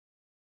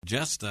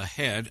just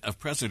ahead of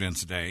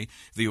President's Day,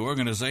 the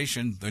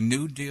organization, the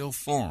New Deal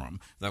Forum,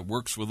 that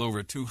works with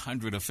over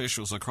 200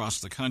 officials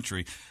across the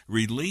country,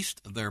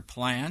 released their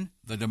plan,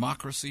 the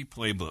Democracy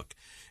Playbook.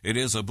 It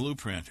is a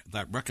blueprint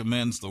that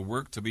recommends the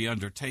work to be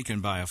undertaken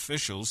by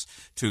officials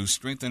to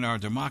strengthen our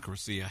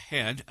democracy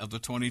ahead of the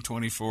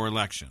 2024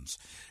 elections.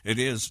 It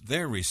is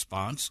their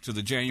response to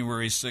the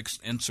January 6th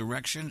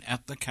insurrection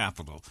at the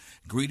Capitol.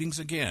 Greetings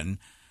again.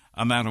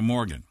 I'm Adam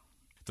Morgan.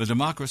 The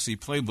Democracy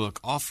Playbook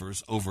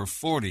offers over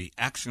 40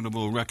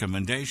 actionable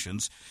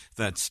recommendations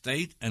that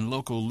state and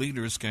local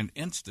leaders can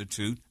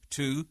institute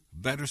to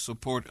better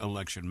support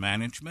election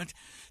management,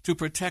 to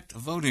protect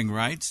voting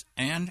rights,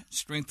 and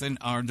strengthen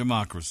our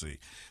democracy.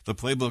 The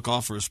playbook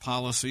offers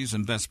policies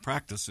and best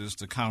practices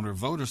to counter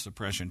voter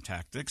suppression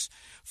tactics,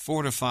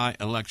 fortify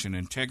election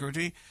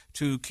integrity,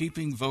 to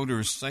keeping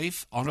voters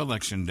safe on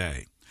Election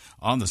Day.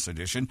 On this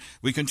edition,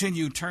 we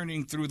continue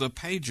turning through the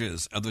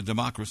pages of the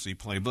Democracy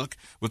Playbook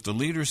with the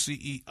leader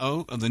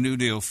CEO of the New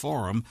Deal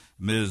Forum,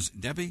 Ms.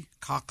 Debbie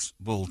Cox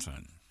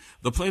Bolton.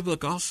 The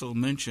playbook also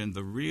mentioned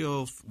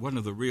one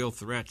of the real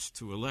threats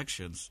to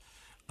elections,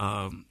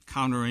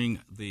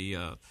 countering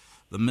the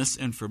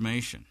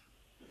misinformation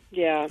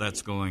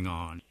that's going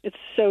on. It's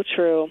so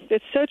true.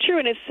 It's so true,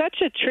 and it's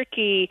such a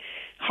tricky,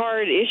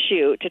 hard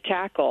issue to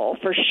tackle,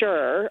 for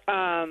sure.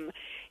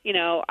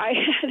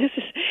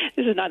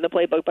 This is not in the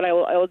playbook, but I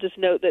will just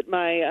note that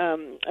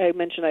I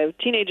mentioned I have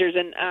teenagers,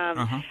 and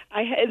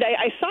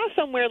I saw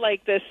somewhere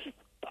like this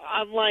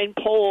online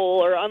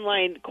poll or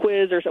online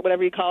quiz or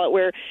whatever you call it,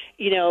 where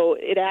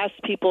it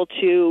asked people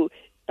to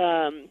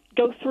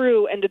go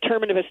through and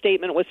determine if a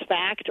statement was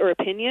fact or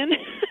opinion.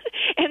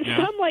 And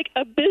some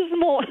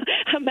abysmal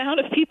amount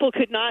of people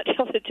could not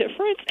tell the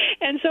difference.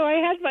 And so I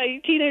had my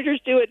teenagers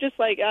do it just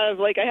I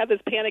had this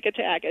panic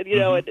attack, and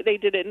and they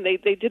did it, and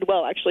they did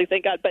well, actually,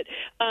 thank God. But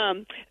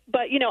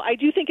I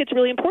do think it's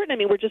really important. I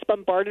mean, we're just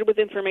bombarded with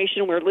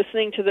information. We're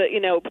listening to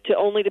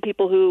the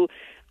people who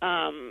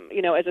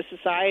as a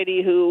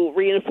society, who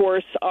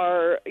reinforce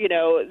our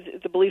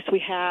the beliefs we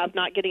have,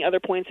 not getting other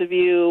points of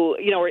view,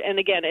 and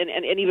again,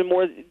 and even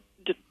more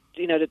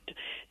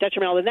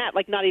detrimental than that,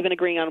 not even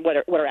agreeing on what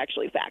are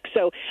actually facts.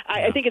 So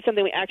I think it's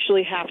something we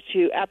actually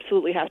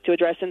absolutely have to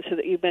address. And so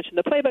that you've mentioned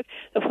the playbook.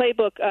 The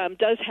playbook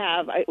does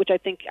have, which I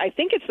think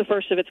it's the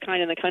first of its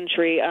kind in the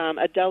country,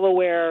 a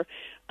Delaware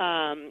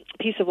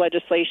piece of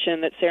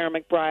legislation that Sarah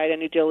McBride, a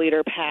New Deal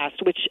leader,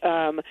 passed, which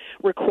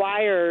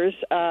requires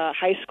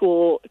high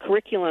school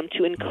curriculum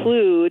to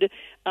include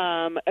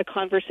a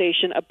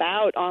conversation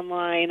about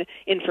online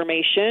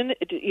information,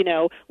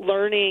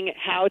 learning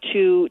how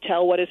to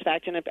tell what is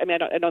fact. And I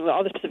don't know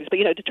all the specifics, but,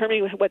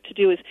 determining what to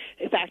do is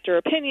fact or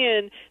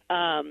opinion,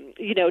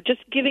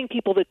 just giving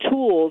people the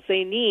tools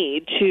they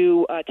need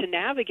to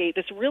navigate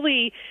this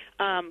really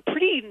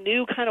pretty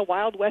new kind of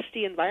Wild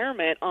Westy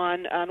environment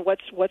on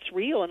what's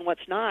real and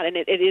what's not. And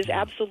it is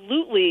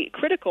absolutely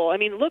critical. I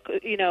mean, look,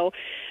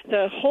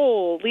 the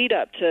whole lead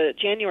up to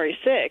January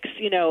 6th,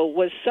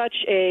 was such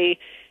a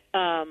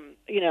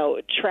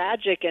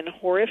tragic and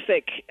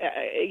horrific,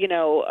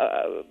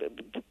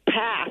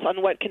 path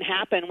on what can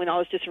happen when all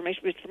this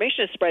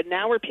disinformation is spread.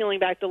 Now we're peeling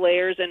back the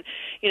layers, and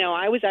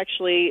I was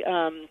actually,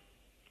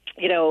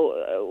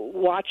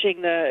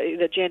 watching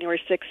the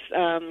January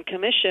 6th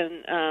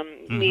commission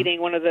meeting,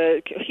 one of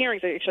the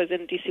hearings. Actually, I was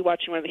in D.C.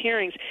 watching one of the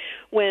hearings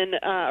when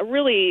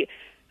really.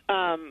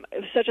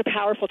 Such a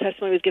powerful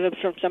testimony was given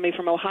from somebody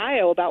from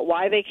Ohio about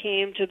why they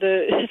came to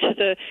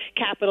the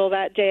Capitol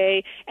that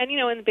day, and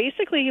and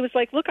basically he was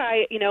like, "Look,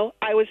 I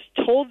was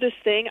told this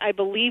thing, I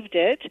believed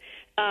it.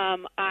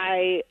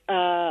 I've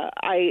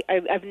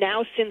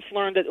now since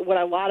learned that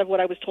a lot of what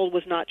I was told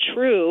was not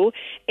true,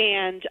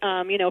 and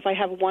if I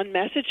have one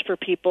message for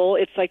people,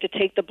 it's to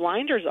take the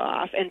blinders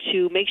off and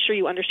to make sure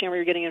you understand where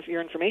you're getting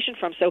your information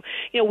from." So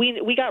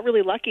we got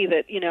really lucky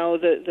that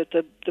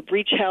the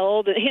breach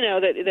held,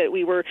 that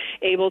we were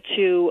able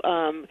to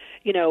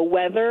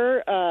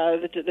weather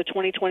the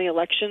 2020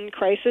 election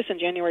crisis and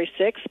January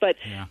 6th, but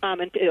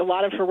and a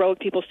lot of heroic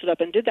people stood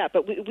up and did that.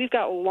 But we've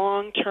got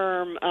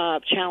long-term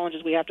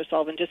challenges we have to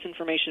solve. And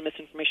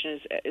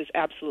misinformation is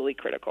absolutely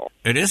critical.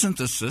 It isn't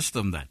the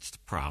system that's the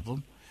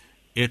problem.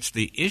 It's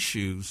the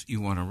issues you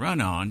want to run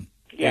on.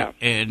 Yeah.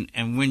 And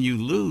when you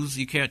lose,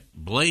 you can't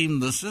blame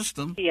the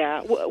system.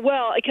 Yeah.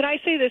 Well, can I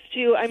say this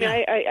too? I mean,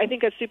 I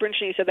think that's super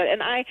interesting you said that.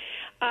 And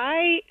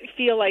I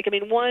feel like,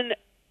 one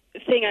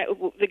thing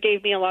that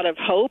gave me a lot of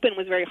hope and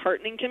was very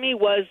heartening to me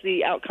was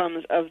the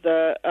outcomes of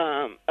the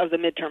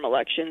midterm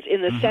elections,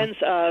 in the sense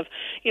of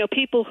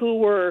people who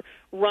were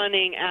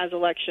running as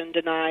election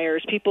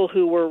deniers, people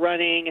who were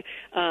running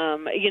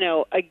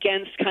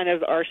against kind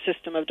of our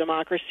system of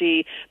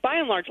democracy, by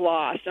and large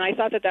lost. And I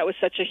thought that was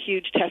such a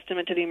huge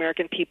testament to the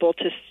American people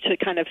to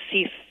kind of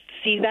see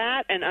see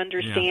that and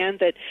understand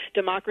that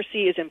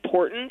democracy is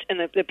important, and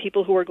that the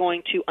people who are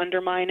going to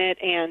undermine it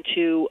and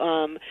to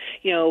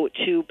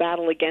to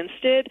battle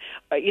against it,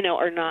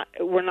 we're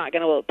not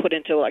going to put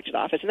into elected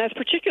office. And that's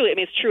particularly, I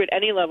mean, it's true at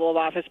any level of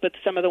office, but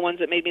some of the ones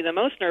that made me the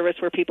most nervous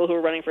were people who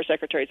were running for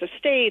secretaries of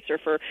states or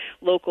for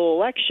local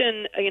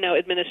election,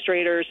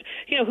 administrators,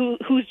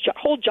 whose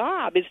whole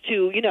job is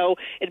to,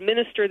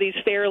 administer these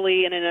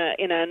fairly and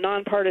in a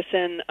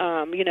nonpartisan,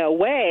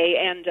 way,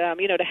 and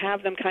to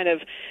have them kind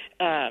of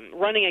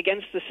running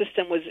against the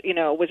system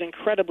was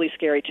incredibly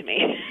scary to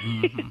me.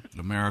 Mm-hmm.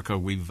 America,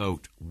 we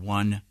vote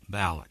one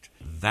ballot.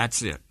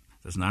 That's it.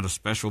 There's not a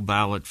special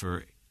ballot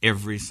for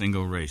every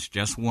single race,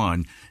 just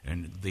one,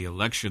 and the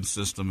election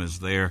system is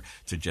there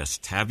to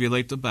just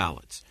tabulate the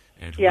ballots.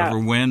 And whoever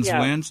wins,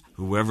 wins.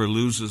 Whoever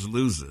loses,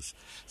 loses.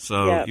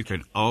 So you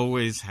can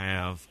always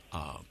have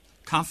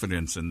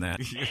confidence in that.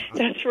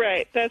 That's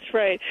right.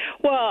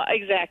 Well,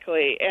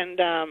 exactly. And,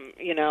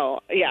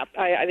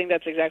 I think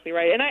that's exactly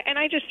right. And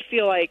I just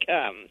feel like,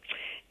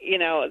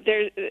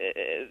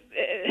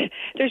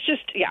 there's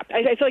just,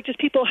 I feel like just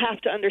people have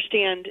to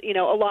understand,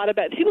 a lot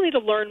about, people need to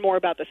learn more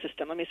about the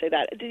system. Let me say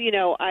that.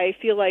 I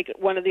feel like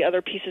one of the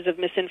other pieces of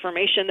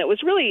misinformation that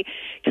was really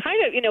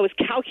kind of, was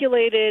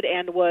calculated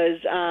and was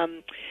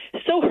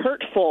so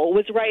hurtful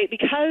was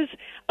because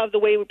of the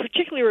way we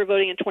particularly were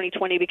voting in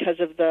 2020 because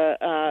of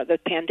the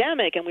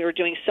pandemic, and we were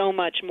doing so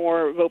much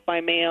more vote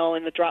by mail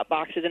and the drop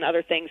boxes and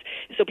other things,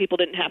 so people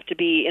didn't have to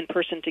be in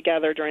person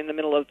together during the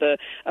middle of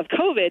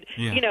COVID.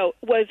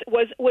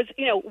 Was what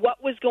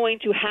was going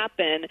to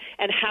happen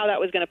and how that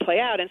was going to play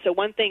out. And so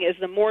one thing is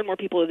the more and more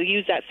people who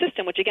use that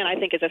system, which again I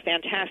think is a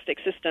fantastic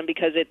system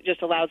because it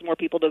just allows more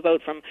people to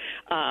vote from,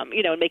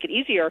 and make it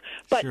easier.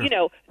 But sure.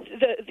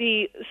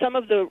 The some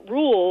of the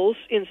rules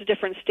in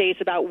different states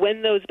about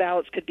when those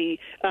ballots could be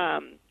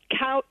counted,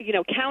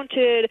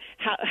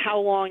 how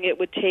long it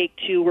would take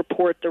to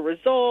report the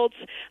results,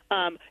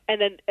 and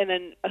then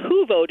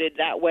who voted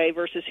that way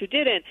versus who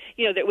didn't.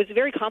 That was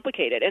very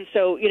complicated, and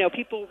so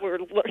people were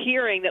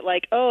hearing that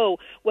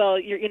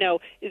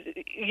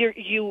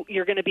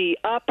you're going to be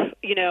up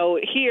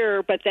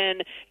here, but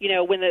then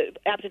when the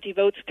absentee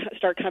votes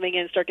start coming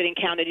in, start getting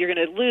counted, you're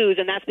going to lose,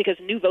 and that's because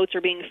new votes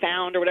are being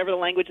found or whatever the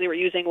language they were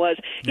using was.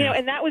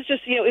 And that was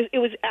just it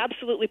was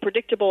absolutely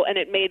predictable, and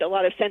it made a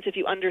lot of sense if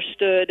you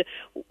understood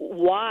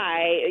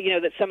why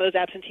that some of those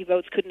absentee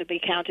votes couldn't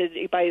be counted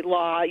by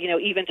law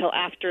even till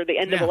after the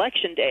end of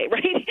election day,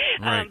 right?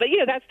 But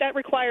that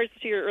requires,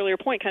 to your earlier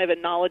point, kind of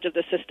a knowledge of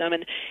the system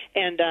and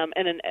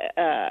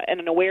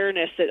an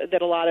awareness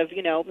that a lot of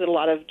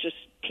just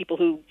people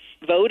who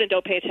vote and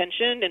don't pay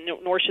attention, and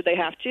nor should they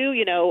have to,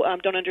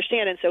 don't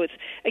understand. And so it's,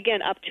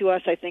 again, up to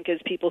us, I think,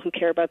 as people who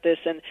care about this.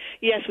 And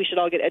yes, we should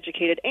all get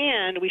educated,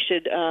 and we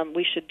should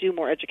do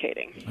more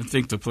educating. I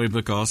think the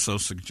playbook also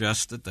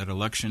suggested that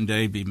Election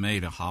Day be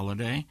made a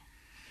holiday.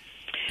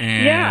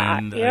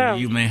 And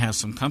you may have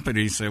some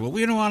companies say, well,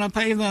 we don't want to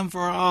pay them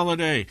for a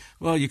holiday.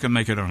 Well, you can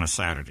make it on a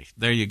Saturday.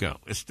 There you go.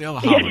 It's still a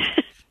holiday.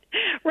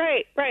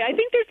 Right. I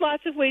think there's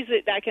lots of ways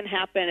that can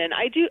happen, and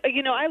I do.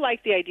 I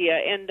like the idea,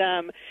 and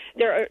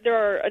there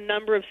are a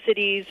number of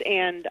cities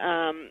and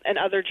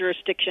other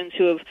jurisdictions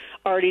who have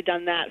already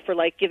done that for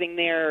giving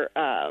their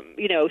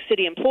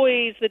city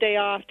employees the day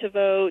off to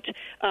vote.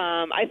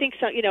 I think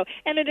so.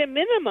 And at a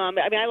minimum,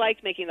 I mean, I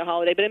liked making the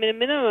holiday, but at a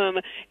minimum,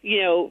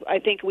 I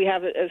think we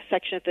have a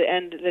section at the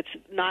end that's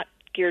not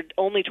geared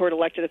only toward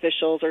elected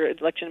officials or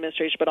election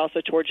administration, but also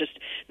toward just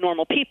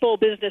normal people,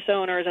 business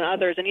owners, and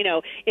others. And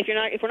if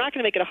we're not going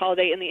to make it a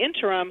holiday in the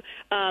interim,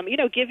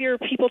 give your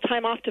people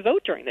time off to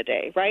vote during the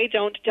day, right?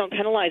 Don't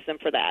penalize them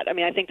for that. I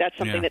mean, I think that's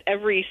something that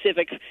every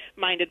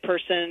civic-minded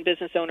person,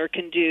 business owner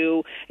can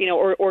do.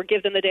 Or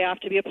give them the day off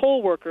to be a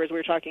poll worker, as we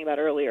were talking about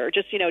earlier.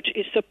 Just to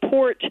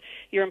support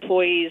your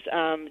employees,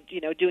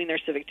 doing their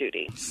civic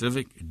duty.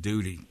 Civic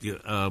duty.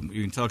 You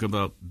can talk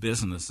about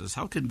businesses.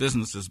 How can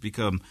businesses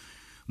become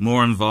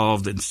more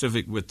involved in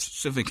civic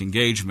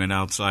engagement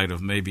outside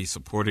of maybe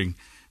supporting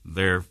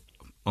their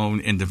own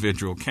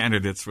individual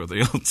candidates for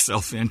their own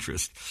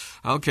self-interest?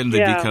 How can they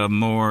become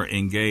more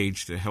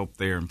engaged to help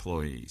their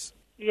employees?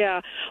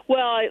 Yeah,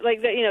 well,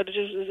 like that,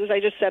 just, as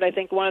I just said, I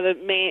think one of the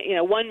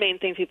main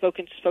things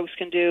folks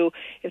can do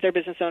if they're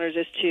business owners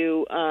is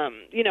to,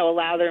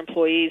 allow their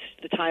employees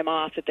the time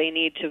off that they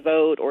need to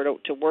vote or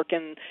to work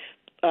in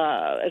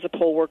as a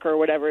poll worker or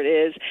whatever it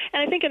is.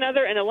 And I think and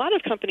a lot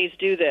of companies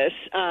do this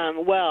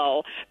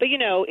well, but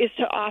is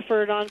to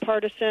offer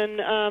nonpartisan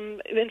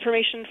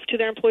information to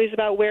their employees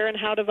about where and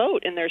how to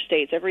vote in their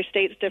states. Every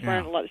state's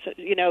different,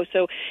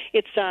 so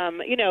it's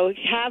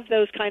have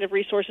those kind of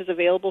resources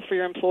available for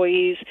your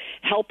employees.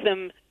 Help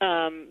them,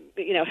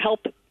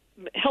 help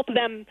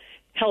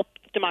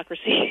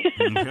democracy.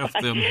 Help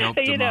them help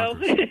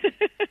democracy.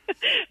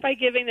 By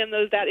giving them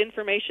that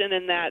information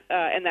and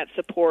that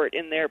support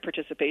in their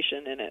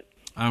participation in it.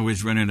 I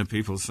always run into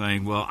people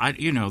saying, "Well,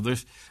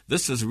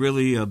 this is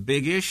really a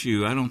big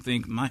issue. I don't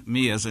think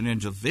me as an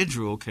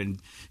individual can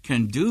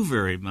do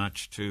very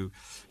much to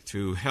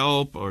to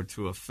help or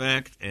to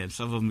affect, and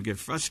some of them get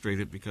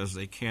frustrated because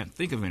they can't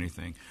think of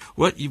anything.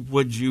 What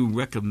would you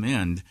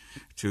recommend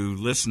to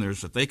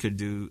listeners that they could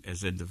do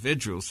as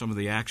individuals, some of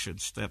the action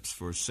steps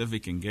for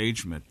civic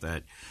engagement,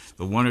 that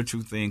the one or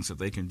two things that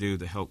they can do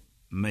to help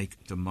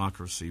make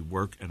democracy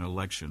work and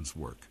elections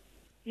work?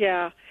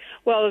 Yeah.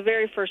 Well, the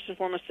very first and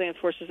foremost thing, of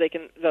course, is they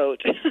can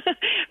vote,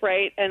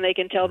 right? And they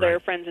can tell their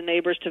friends and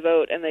neighbors to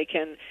vote, and they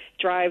can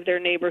drive their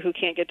neighbor who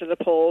can't get to the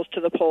polls,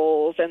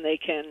 and they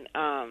can,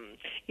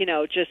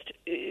 just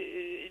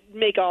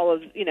make all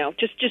of,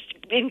 just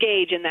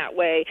engage in that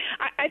way.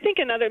 I think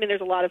there's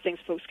a lot of things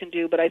folks can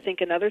do, but I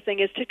think another thing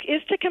is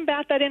to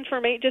combat that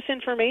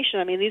disinformation.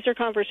 I mean, these are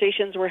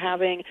conversations we're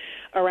having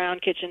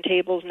around kitchen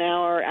tables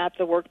now or at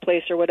the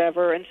workplace or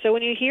whatever. And so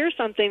when you hear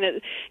something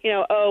that,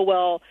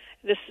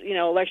 this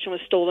election was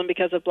stolen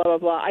because of blah blah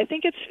blah, I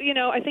think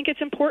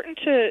it's important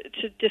to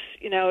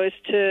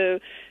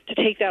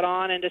take that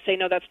on and to say,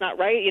 no, that's not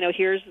right.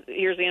 Here's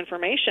the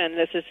information.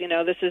 This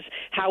is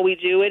how we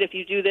do it. If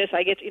you do this,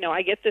 I get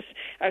this.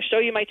 I'll show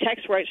you my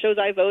text where it shows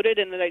I voted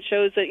and that it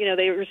shows that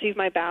they received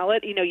my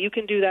ballot. You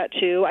can do that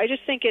too. I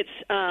just think it's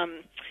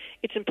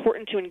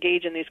important to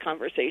engage in these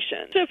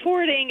conversations.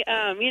 Supporting,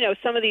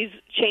 some of these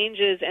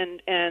changes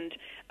and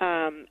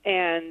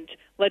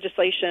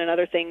legislation and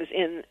other things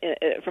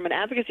from an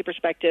advocacy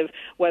perspective,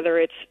 whether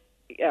it's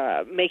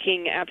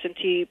making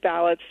absentee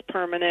ballots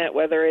permanent,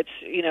 whether it's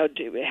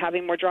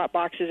having more drop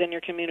boxes in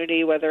your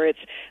community, whether it's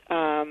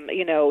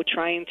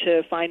trying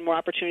to find more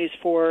opportunities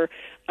for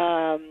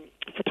national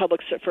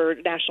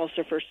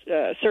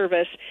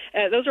service.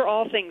 Those are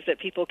all things that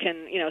people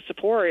can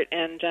support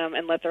and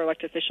let their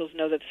elected officials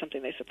know that's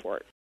something they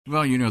support.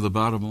 Well, the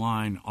bottom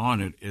line on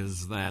it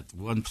is that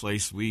one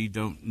place we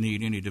don't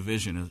need any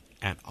division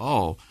at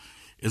all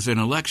is in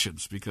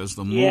elections, because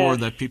the more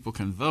that people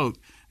can vote,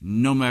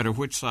 no matter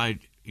which side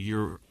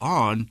you're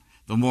on,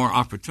 the more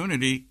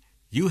opportunity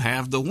you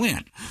have to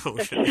win.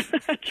 That's right.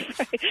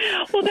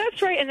 Well, that's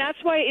right, and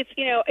that's why it's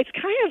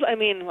kind of.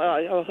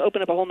 I'll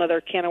open up a whole other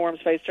can of worms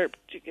if I start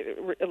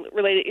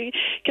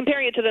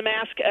comparing it to the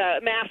masks.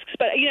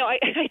 But I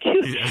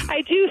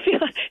do feel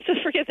so.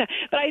 Forget that.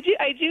 But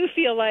I do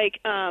feel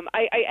like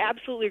I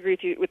absolutely agree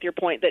with your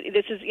point that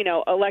this is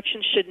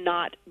elections should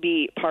not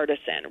be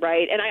partisan,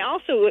 right? And I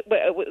also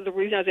the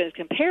reason I was going to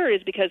compare it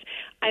is because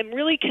I'm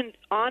really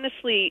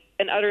honestly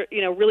and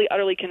really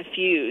utterly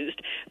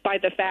confused by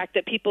the fact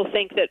that people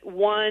think that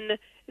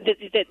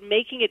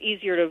making it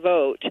easier to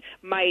vote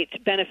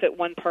might benefit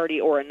one party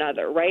or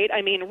another, right?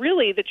 I mean,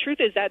 really, the truth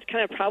is that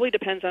kind of probably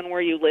depends on where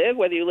you live,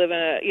 whether you live in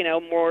a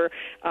more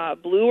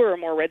blue or a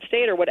more red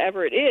state or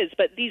whatever it is.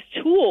 But these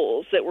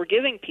tools that we're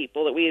giving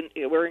people that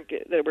we're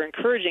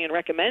encouraging and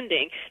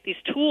recommending,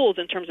 these tools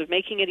in terms of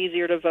making it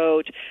easier to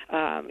vote,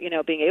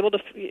 being able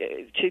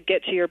to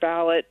get to your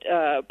ballot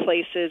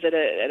places at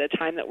a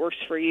time that works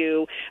for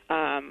you,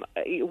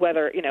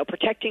 whether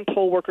protecting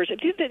poll workers.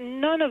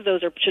 None of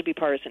those should be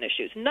partisan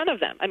issues. None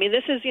of them. I mean,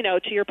 this is,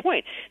 to your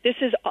point, this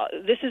is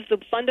the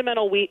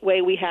fundamental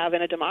way we have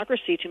in a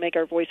democracy to make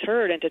our voice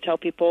heard and to tell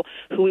people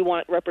who we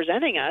want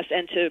representing us,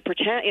 and to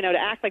pretend, to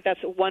act like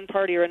that's one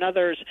party or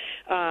another's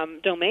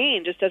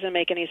domain just doesn't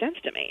make any sense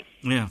to me.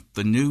 Yeah,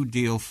 the New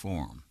Deal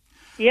Forum.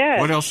 Yes.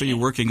 What else are you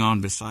working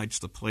on besides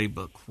the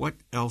playbook? What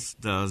else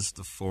does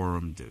the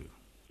forum do?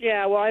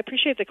 Yeah, well, I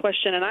appreciate the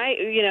question, and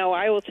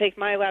I will take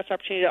my last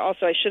opportunity to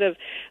also. I should have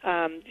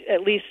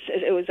at least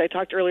I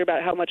talked earlier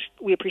about how much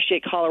we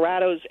appreciate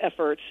Colorado's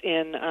efforts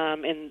in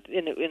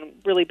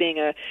really being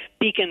a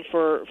beacon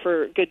for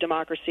good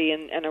democracy,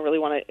 and I really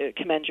want to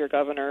commend your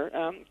governor,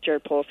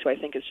 Jared Polis, who I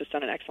think has just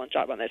done an excellent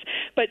job on this.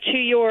 But to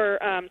your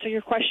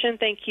question,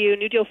 thank you,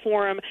 New Deal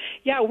Forum.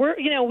 Yeah,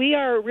 we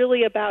are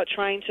really about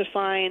trying to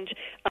find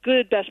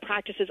good best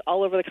practices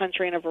all over the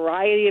country in a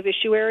variety of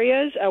issue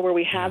areas where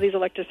we have these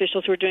elected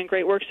officials who are doing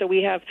great work. So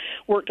we have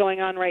work going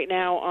on right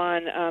now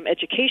on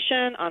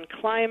education, on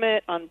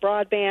climate, on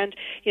broadband.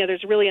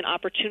 There's really an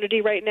opportunity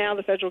right now.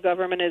 The federal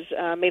government has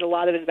made a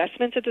lot of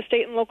investments at the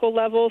state and local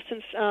level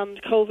since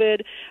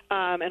COVID,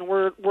 and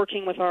we're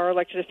working with our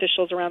elected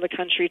officials around the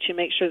country to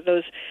make sure that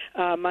those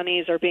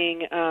monies are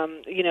being,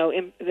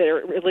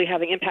 they're really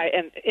having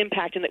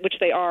impact in which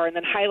they are, and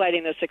then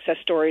highlighting those success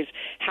stories,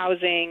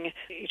 housing,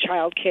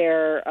 child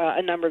care,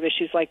 a number of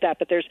issues like that.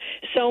 But there's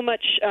so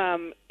much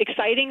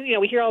exciting.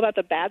 We hear all about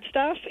the bad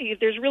stuff.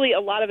 There's really a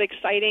lot of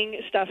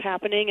exciting stuff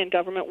happening and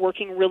government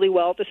working really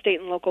well at the state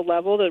and local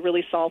level to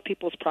really solve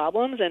people's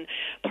problems. And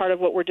part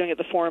of what we're doing at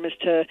the forum is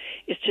to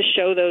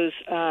show those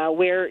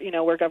where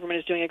government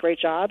is doing a great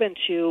job, and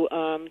to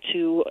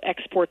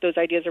export those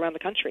ideas around the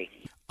country.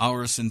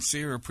 Our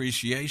sincere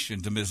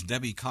appreciation to Ms.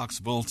 Debbie Cox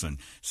Bolton,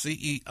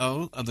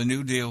 CEO of the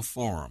New Deal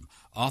Forum,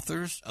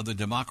 authors of the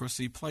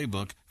Democracy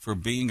Playbook, for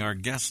being our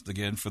guest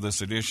again for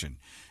this edition.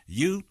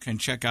 You can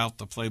check out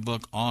the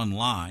playbook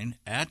online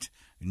at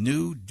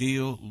New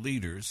Deal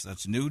Leaders.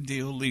 That's New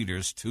Deal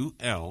Leaders, 2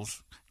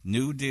 L's,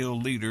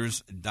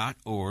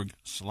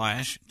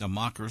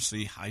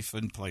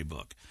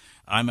 newdealleaders.org/democracy-playbook.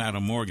 I'm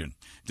Adam Morgan.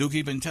 Do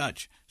keep in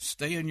touch.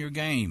 Stay in your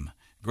game.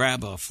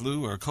 Grab a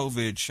flu or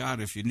COVID shot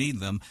if you need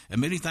them.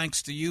 And many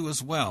thanks to you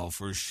as well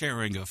for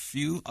sharing a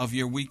few of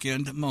your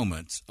weekend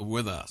moments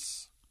with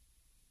us.